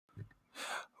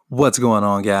What's going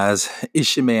on, guys?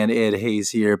 It's your man Ed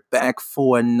Hayes here, back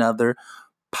for another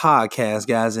podcast,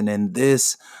 guys. And in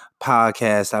this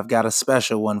podcast, I've got a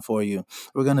special one for you.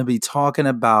 We're going to be talking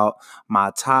about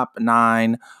my top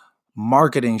 9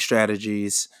 marketing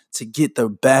strategies to get the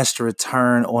best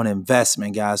return on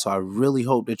investment, guys. So I really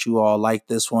hope that you all like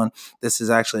this one. This is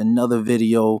actually another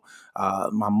video,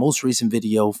 my most recent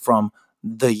video from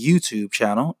the YouTube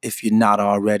channel. If you're not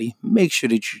already, make sure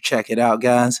that you check it out,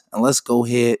 guys. And let's go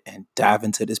ahead and dive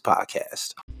into this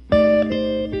podcast.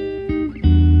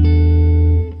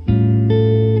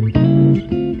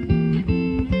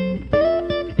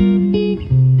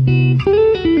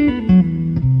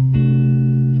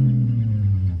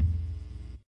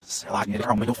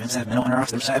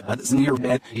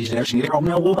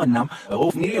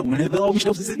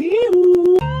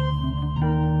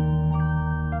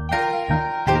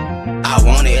 I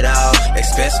want it all,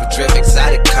 expensive trip,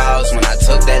 exotic cars when I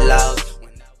took that loss.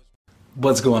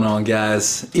 What's going on,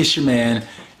 guys? It's your man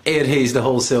Ed Hayes, the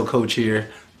wholesale coach here,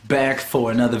 back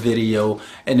for another video.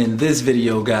 And in this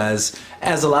video, guys,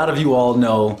 as a lot of you all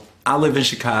know, I live in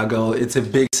Chicago. It's a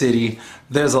big city.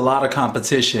 There's a lot of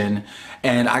competition.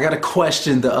 And I got a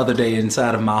question the other day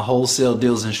inside of my wholesale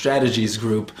deals and strategies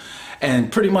group.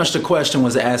 And pretty much the question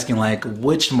was asking, like,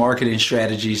 which marketing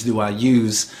strategies do I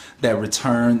use that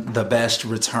return the best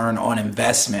return on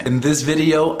investment? In this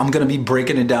video, I'm going to be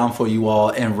breaking it down for you all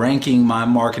and ranking my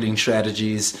marketing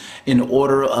strategies in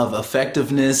order of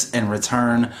effectiveness and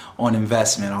return on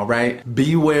investment. All right.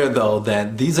 Beware, though,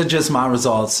 that these are just my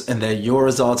results and that your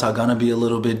results are going to be a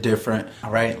little bit different.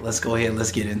 All right. Let's go ahead.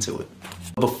 Let's get into it.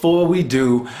 Before we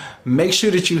do, make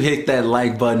sure that you hit that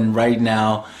like button right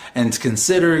now and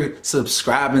consider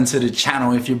subscribing to the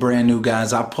channel if you're brand new,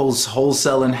 guys. I post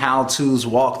wholesaling how-tos,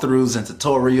 walkthroughs, and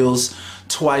tutorials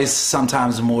twice,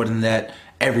 sometimes more than that,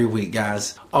 every week,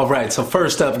 guys. All right, so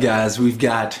first up, guys, we've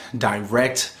got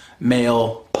direct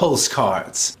mail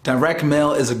postcards. Direct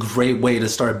mail is a great way to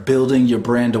start building your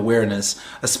brand awareness,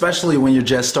 especially when you're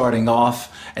just starting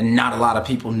off and not a lot of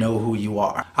people know who you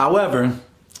are. However,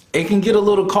 it can get a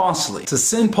little costly. To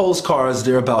send postcards,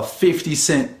 they're about 50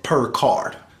 cents per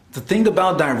card. The thing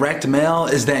about direct mail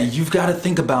is that you've got to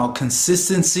think about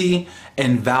consistency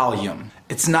and volume.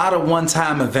 It's not a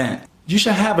one-time event. You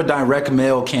should have a direct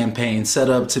mail campaign set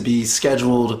up to be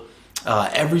scheduled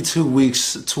every 2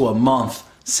 weeks to a month,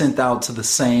 sent out to the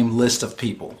same list of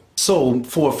people. So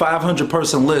for a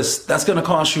 500-person list, that's going to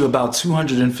cost you about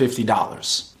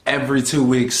 $250. Every 2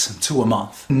 weeks to a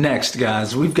month. Next,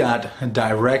 guys, we've got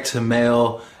direct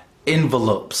mail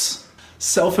envelopes.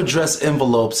 Self-addressed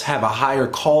envelopes have a higher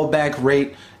callback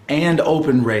rate and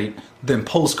open rate than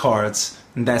postcards,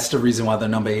 and that's the reason why they're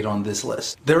number 8 on this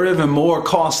list. They're even more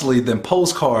costly than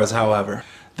postcards, however.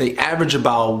 They average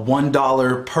about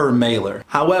 $1 per mailer.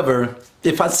 However,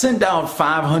 if I send out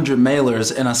 500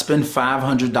 mailers and I spend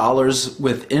 $500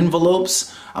 with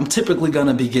envelopes, I'm typically going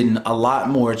to be getting a lot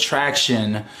more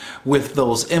traction with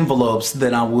those envelopes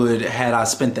than I would had I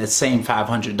spent that same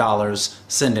 $500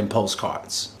 sending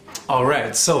postcards. All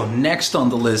right, so next on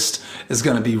the list is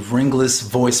going to be ringless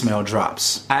voicemail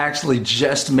drops. I actually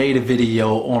just made a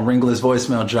video on ringless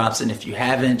voicemail drops, and if you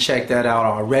haven't checked that out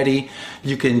already,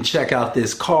 you can check out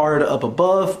this card up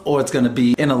above, or it's going to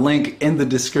be in a link in the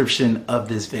description of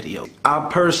this video. I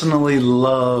personally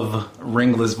love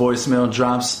ringless voicemail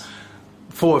drops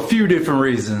for a few different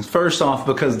reasons. First off,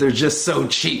 because they're just so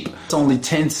cheap. It's only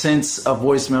 10 cents of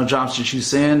voicemail drops that you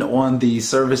send on the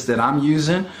service that I'm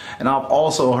using. And I've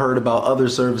also heard about other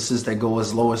services that go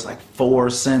as low as like 4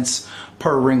 cents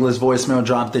per ringless voicemail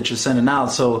drop that you're sending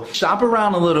out. So shop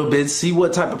around a little bit, see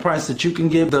what type of price that you can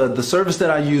get. The service that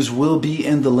I use will be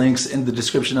in the links in the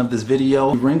description of this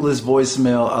video. Ringless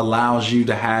voicemail allows you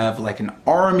to have like an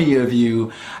army of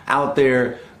you out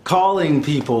there calling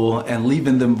people and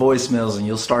leaving them voicemails, and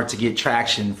you'll start to get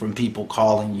traction from people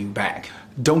calling you back.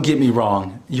 Don't get me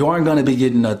wrong, you aren't going to be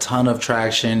getting a ton of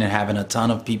traction and having a ton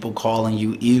of people calling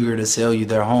you eager to sell you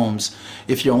their homes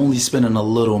if you're only spending a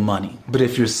little money. But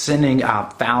if you're sending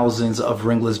out thousands of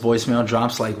ringless voicemail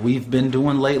drops like we've been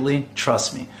doing lately,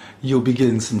 trust me, you'll be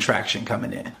getting some traction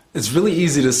coming in. It's really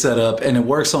easy to set up and it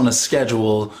works on a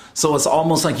schedule, so it's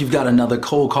almost like you've got another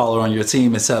cold caller on your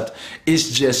team, except it's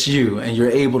just you and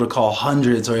you're able to call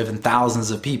hundreds or even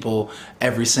thousands of people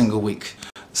every single week.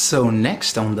 So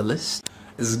next on the list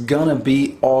is gonna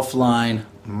be offline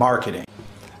marketing.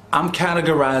 I'm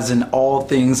categorizing all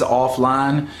things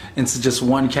offline into just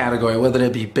one category, whether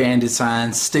it be bandit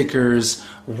signs, stickers,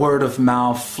 word of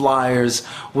mouth, flyers,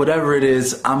 whatever it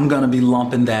is, I'm gonna be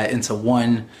lumping that into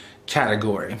one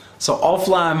category. So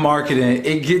offline marketing,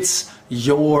 it gets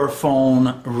your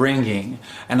phone ringing.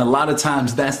 And a lot of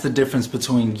times that's the difference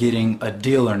between getting a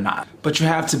deal or not. But you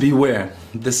have to beware.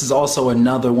 This is also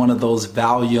another one of those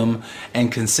volume and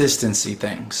consistency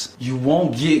things. You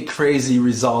won't get crazy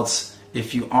results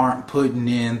if you aren't putting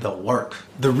in the work.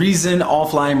 The reason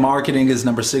offline marketing is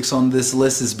number 6 on this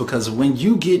list is because when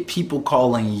you get people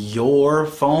calling your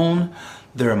phone,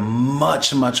 they're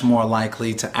much more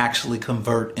likely to actually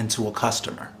convert into a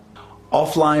customer.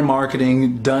 Offline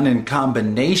marketing done in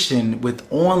combination with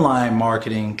online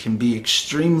marketing can be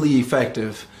extremely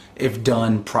effective if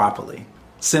done properly.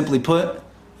 Simply put,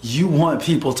 you want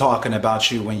people talking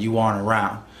about you when you aren't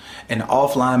around. And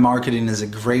offline marketing is a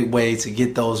great way to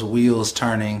get those wheels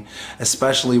turning,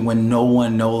 especially when no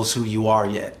one knows who you are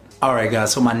yet. All right,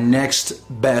 guys, so my next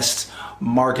best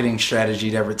marketing strategy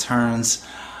that returns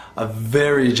a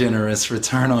very generous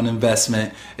return on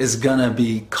investment is gonna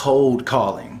be cold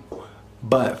calling.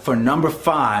 But for number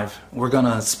 5, we're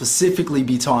gonna specifically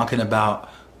be talking about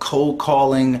cold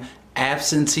calling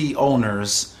absentee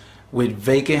owners with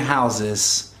vacant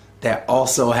houses that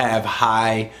also have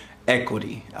high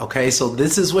equity. Okay, so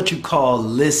this is what you call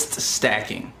list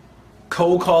stacking.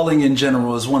 Cold calling in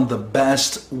general is one of the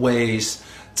best ways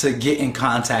to get in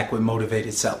contact with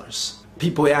motivated sellers.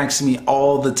 People ask me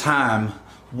all the time,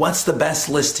 what's the best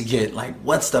list to get? Like,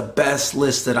 what's the best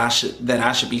list that I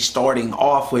should be starting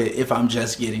off with if I'm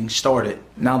just getting started?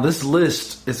 Now, this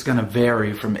list is going to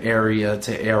vary from area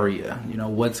to area. You know,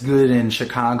 what's good in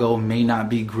Chicago may not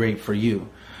be great for you.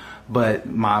 But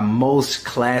my most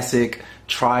classic,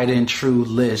 tried and true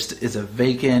list is a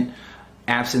vacant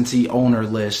absentee owner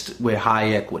list with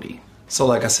high equity. So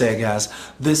like I said, guys,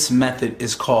 this method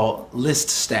is called list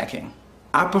stacking.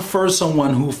 I prefer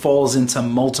someone who falls into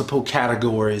multiple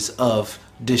categories of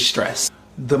distress.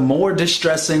 The more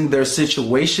distressing their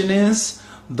situation is,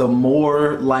 the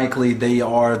more likely they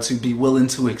are to be willing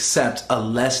to accept a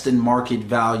less than market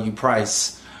value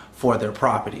price for their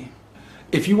property.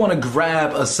 If you want to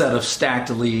grab a set of stacked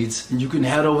leads, you can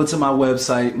head over to my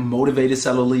website,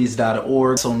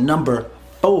 motivatedsellerleads.org. So number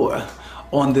 4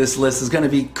 on this list is going to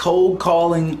be cold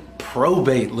calling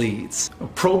probate leads.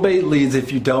 Probate leads,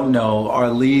 if you don't know, are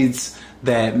leads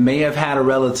that may have had a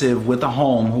relative with a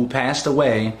home who passed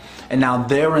away, and now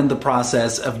they're in the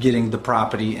process of getting the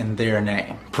property in their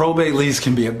name. Probate leads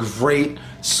can be a great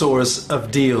source of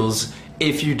deals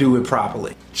if you do it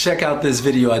properly. Check out this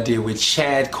video I did with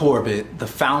Chad Corbett, the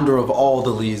founder of All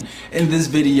the Leads. In this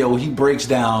video, he breaks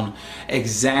down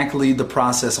exactly the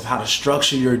process of how to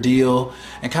structure your deal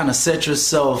and kind of set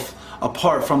yourself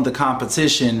apart from the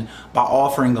competition by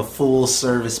offering a full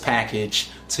service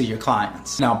package to your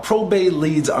clients. Now, probate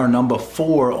leads are number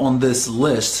 4 on this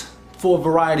list for a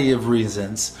variety of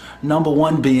reasons. Number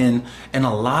 1 being, in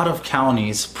a lot of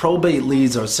counties, probate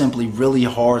leads are simply really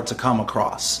hard to come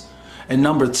across. And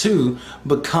number 2,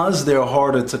 because they're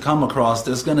harder to come across,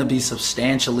 there's going to be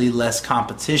substantially less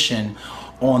competition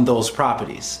on those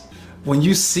properties. When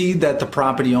you see that the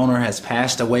property owner has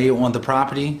passed away on the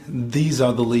property, these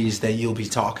are the leads that you'll be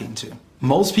talking to.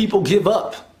 Most people give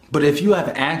up. But if you have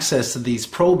access to these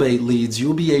probate leads,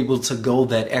 you'll be able to go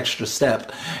that extra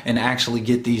step and actually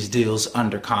get these deals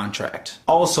under contract.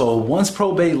 Also, once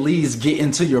probate leads get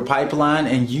into your pipeline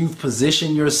and you've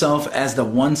positioned yourself as the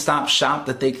one-stop shop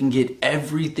that they can get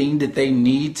everything that they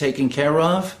need taken care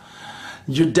of,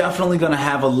 you're definitely going to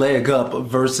have a leg up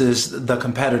versus the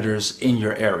competitors in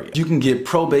your area. You can get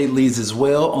probate leads as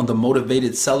well on the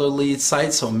Motivated Seller Leads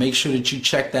site, so make sure that you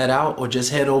check that out or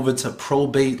just head over to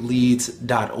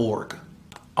probateleads.org.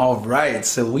 All right,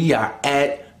 so we are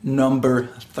at number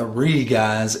 3,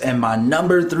 guys, and my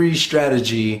number 3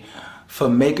 strategy for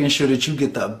making sure that you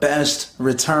get the best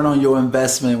return on your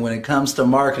investment when it comes to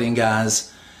marketing, guys,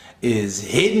 is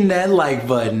hitting that like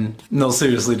button. No,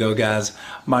 seriously though, guys,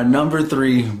 my number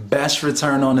 3 best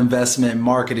return on investment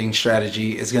marketing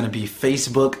strategy is going to be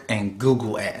Facebook and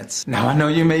Google ads. Now, I know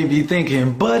you may be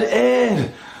thinking, but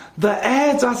Ed, the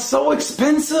ads are so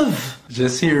expensive.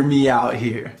 Just hear me out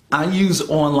here. I use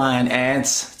online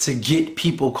ads to get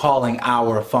people calling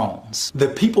our phones. The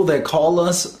people that call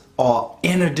us are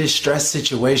in a distressed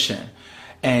situation.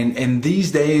 And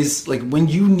these days, like when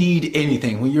you need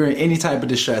anything, when you're in any type of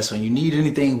distress, when you need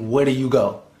anything, where do you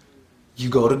go? You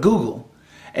go to Google.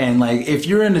 And like if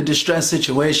you're in a distressed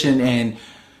situation and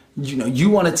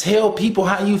you want to tell people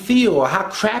how you feel or how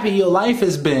crappy your life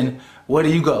has been, where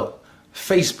do you go?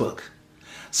 Facebook.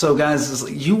 So guys, it's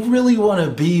like, you really want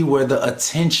to be where the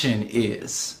attention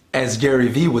is. As Gary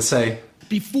Vee would say,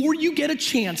 before you get a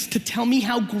chance to tell me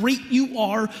how great you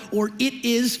are or it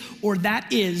is or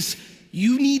that is,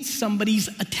 you need somebody's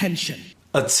attention.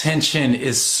 Attention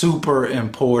is super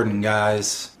important,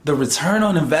 guys. The return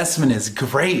on investment is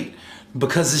great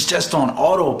because it's just on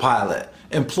autopilot.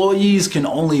 Employees can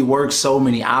only work so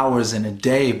many hours in a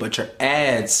day, but your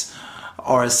ads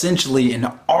are essentially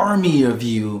an army of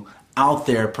you out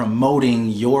there promoting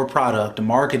your product,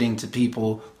 marketing to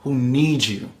people who need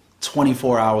you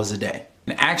 24 hours a day.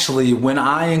 And actually, when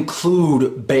I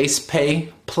include base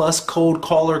pay plus cold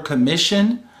caller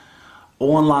commission,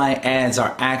 online ads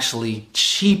are actually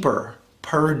cheaper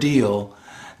per deal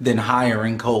than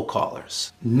hiring cold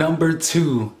callers. Number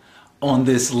 2 on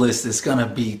this list is gonna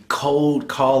be cold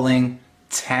calling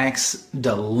tax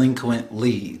delinquent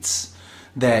leads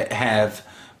that have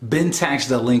been tax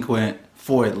delinquent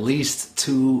for at least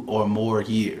 2 or more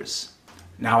years.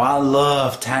 Now, I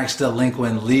love tax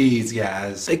delinquent leads,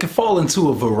 guys. They can fall into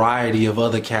a variety of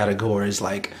other categories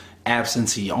like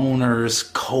absentee owners,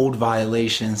 code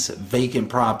violations, vacant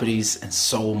properties, and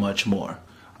so much more.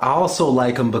 I also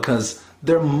like them because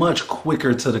they're much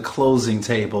quicker to the closing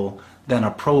table than a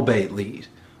probate lead.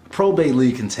 A probate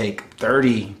lead can take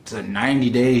 30 to 90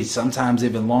 days, sometimes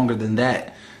even longer than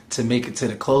that, to make it to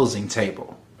the closing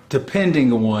table,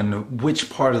 depending on which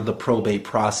part of the probate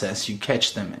process you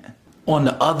catch them in. On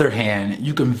the other hand,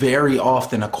 you can very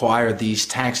often acquire these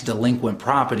tax delinquent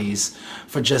properties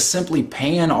for just simply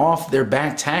paying off their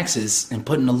back taxes and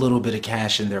putting a little bit of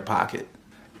cash in their pocket.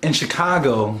 In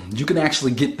Chicago, you can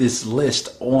actually get this list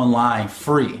online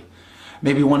free.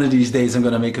 Maybe one of these days I'm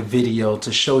going to make a video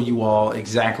to show you all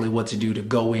exactly what to do to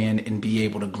go in and be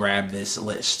able to grab this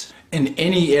list. In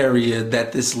any area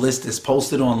that this list is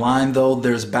posted online though,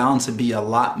 there's bound to be a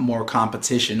lot more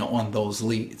competition on those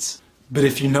leads. But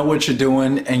if you know what you're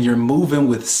doing and you're moving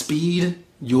with speed,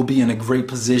 you'll be in a great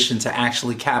position to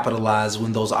actually capitalize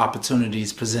when those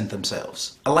opportunities present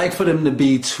themselves. I like for them to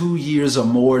be 2 years or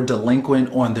more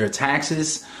delinquent on their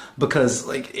taxes because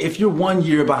like if you're 1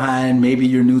 year behind, maybe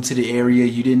you're new to the area,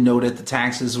 you didn't know that the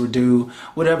taxes were due,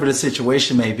 whatever the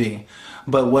situation may be.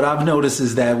 But what I've noticed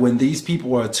is that when these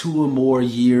people are 2 or more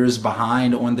years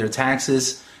behind on their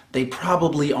taxes, they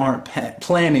probably aren't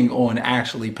planning on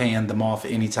actually paying them off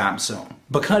anytime soon.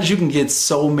 Because you can get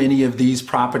so many of these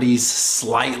properties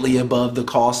slightly above the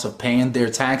cost of paying their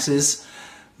taxes,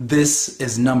 this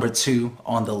is number 2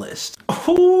 on the list.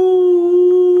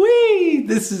 Ooh-wee!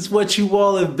 This is what you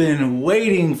all have been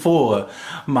waiting for.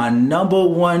 My number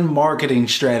 1 marketing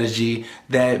strategy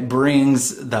that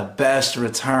brings the best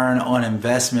return on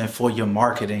investment for your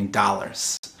marketing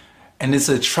dollars. And it's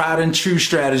a tried and true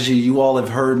strategy you all have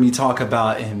heard me talk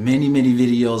about in many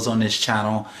videos on this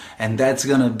channel, and that's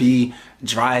gonna be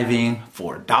driving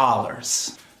for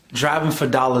dollars. Driving for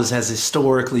dollars has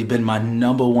historically been my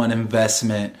number 1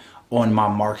 investment on my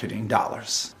marketing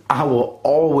dollars. I will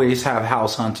always have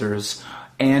house hunters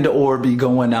and or be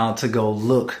going out to go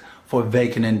look for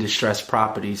vacant and distressed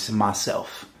properties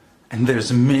myself. And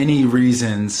there's many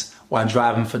reasons why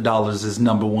driving for dollars is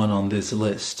number 1 on this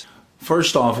list.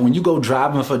 First off, when you go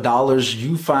driving for dollars,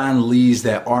 you find leads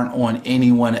that aren't on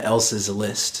anyone else's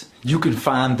list. You can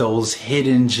find those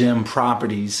hidden gem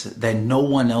properties that no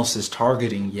one else is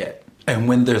targeting yet. And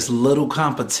when there's little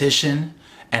competition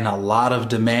and a lot of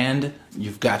demand,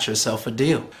 you've got yourself a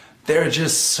deal. There are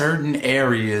just certain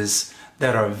areas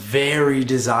that are very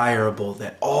desirable,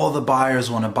 that all the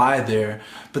buyers want to buy there,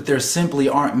 but there simply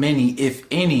aren't many, if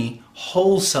any,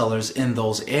 wholesalers in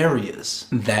those areas.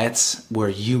 That's where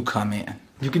you come in.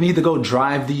 You can either go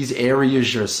drive these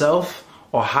areas yourself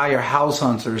or hire house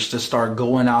hunters to start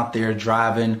going out there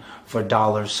driving for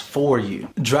dollars for you.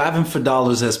 Driving for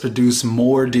dollars has produced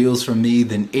more deals for me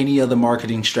than any other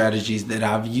marketing strategies that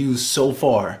I've used so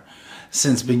far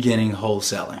since beginning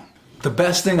wholesaling. The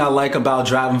best thing I like about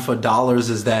driving for dollars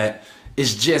is that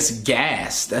it's just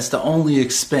gas. That's the only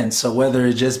expense. So whether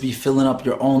it just be filling up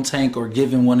your own tank or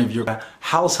giving one of your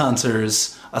house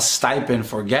hunters a stipend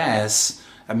for gas,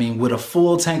 I mean, with a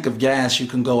full tank of gas, you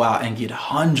can go out and get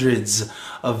hundreds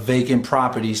of vacant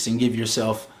properties and give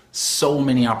yourself so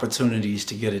many opportunities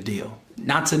to get a deal.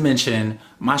 Not to mention,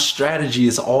 my strategy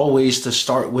is always to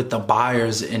start with the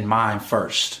buyers in mind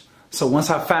first. So once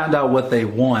I find out what they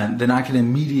want, then I can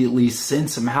immediately send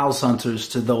some house hunters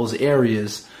to those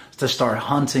areas to start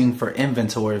hunting for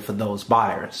inventory for those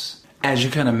buyers. As you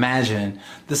can imagine,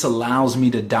 this allows me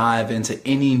to dive into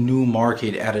any new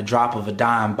market at a drop of a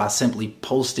dime by simply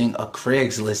posting a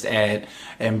Craigslist ad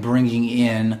and bringing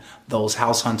in those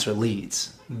house hunter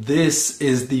leads. This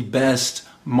is the best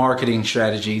marketing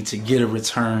strategy to get a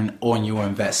return on your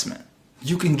investment.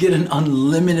 You can get an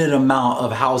unlimited amount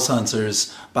of house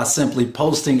hunters by simply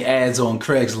posting ads on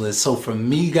Craigslist. So for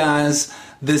me, guys,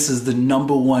 this is the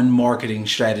 #1 marketing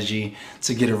strategy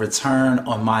to get a return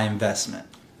on my investment.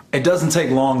 It doesn't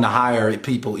take long to hire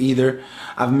people either.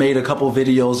 I've made a couple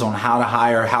videos on how to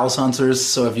hire house hunters.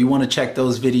 So if you want to check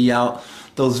those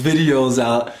videos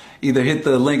out, either hit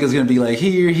the link is going to be like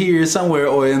here, somewhere,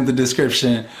 or in the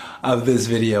description of this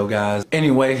video, guys.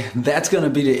 Anyway, that's going to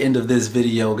be the end of this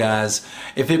video, guys.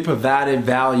 If it provided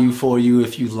value for you,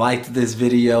 if you liked this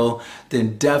video,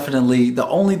 then definitely the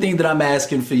only thing that I'm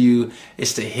asking for you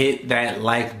is to hit that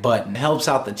like button. It helps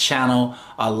out the channel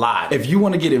a lot. If you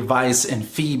want to get advice and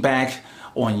feedback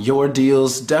on your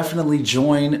deals, definitely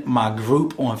join my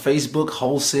group on Facebook,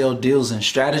 Wholesale Deals and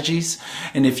Strategies.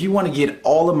 And if you want to get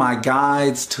all of my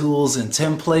guides, tools, and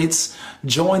templates,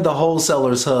 join the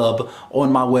Wholesalers Hub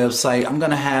on my website. I'm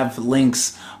going to have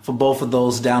links for both of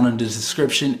those down in the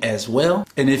description as well.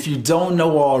 And if you don't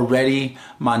know already,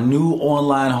 my new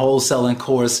online wholesaling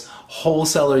course,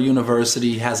 Wholesaler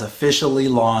University, has officially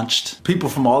launched. People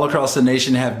from all across the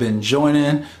nation have been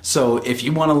joining. So if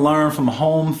you want to learn from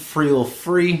home, feel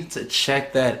free to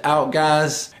check that out,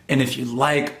 guys. And if you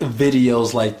like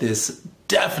videos like this,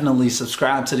 definitely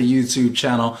subscribe to the YouTube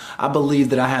channel. I believe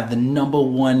that I have the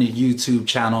 #1 YouTube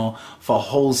channel for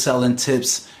wholesaling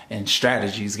tips and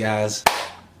strategies, guys.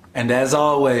 And as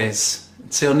always,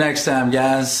 until next time,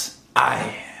 guys, I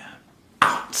am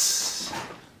out.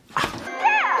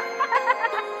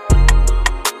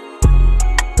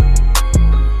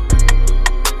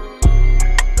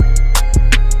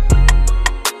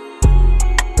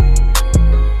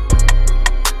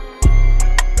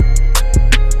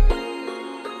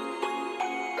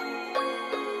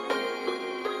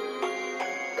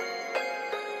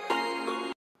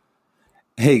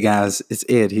 Hey guys, it's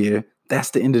Ed here.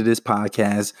 That's the end of this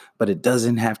podcast, but it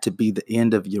doesn't have to be the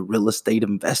end of your real estate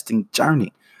investing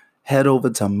journey. Head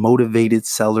over to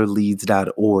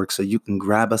motivatedsellerleads.org so you can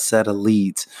grab a set of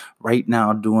leads. Right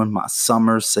now, during my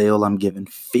summer sale, I'm giving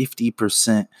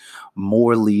 50%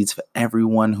 more leads for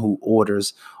everyone who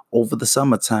orders over the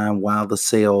summertime while the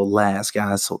sale lasts,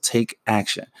 guys. So take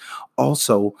action.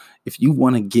 Also, if you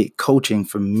want to get coaching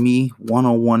from me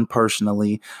one-on-one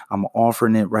personally, I'm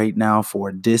offering it right now for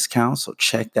a discount. So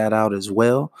check that out as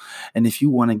well. And if you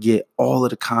want to get all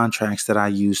of the contracts that I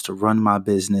use to run my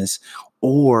business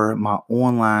or my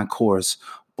online course,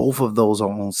 both of those are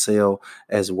on sale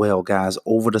as well, guys,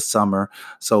 over the summer.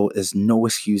 So there's no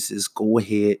excuses. Go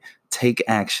ahead. Take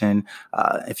action.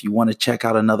 If you want to check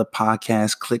out another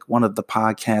podcast, click one of the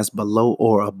podcasts below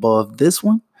or above this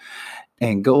one.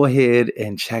 And go ahead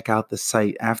and check out the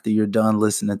site after you're done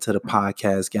listening to the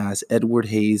podcast, guys.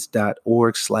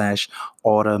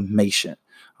 edwardhayes.org/automation.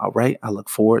 All right. I look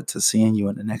forward to seeing you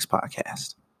in the next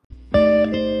podcast.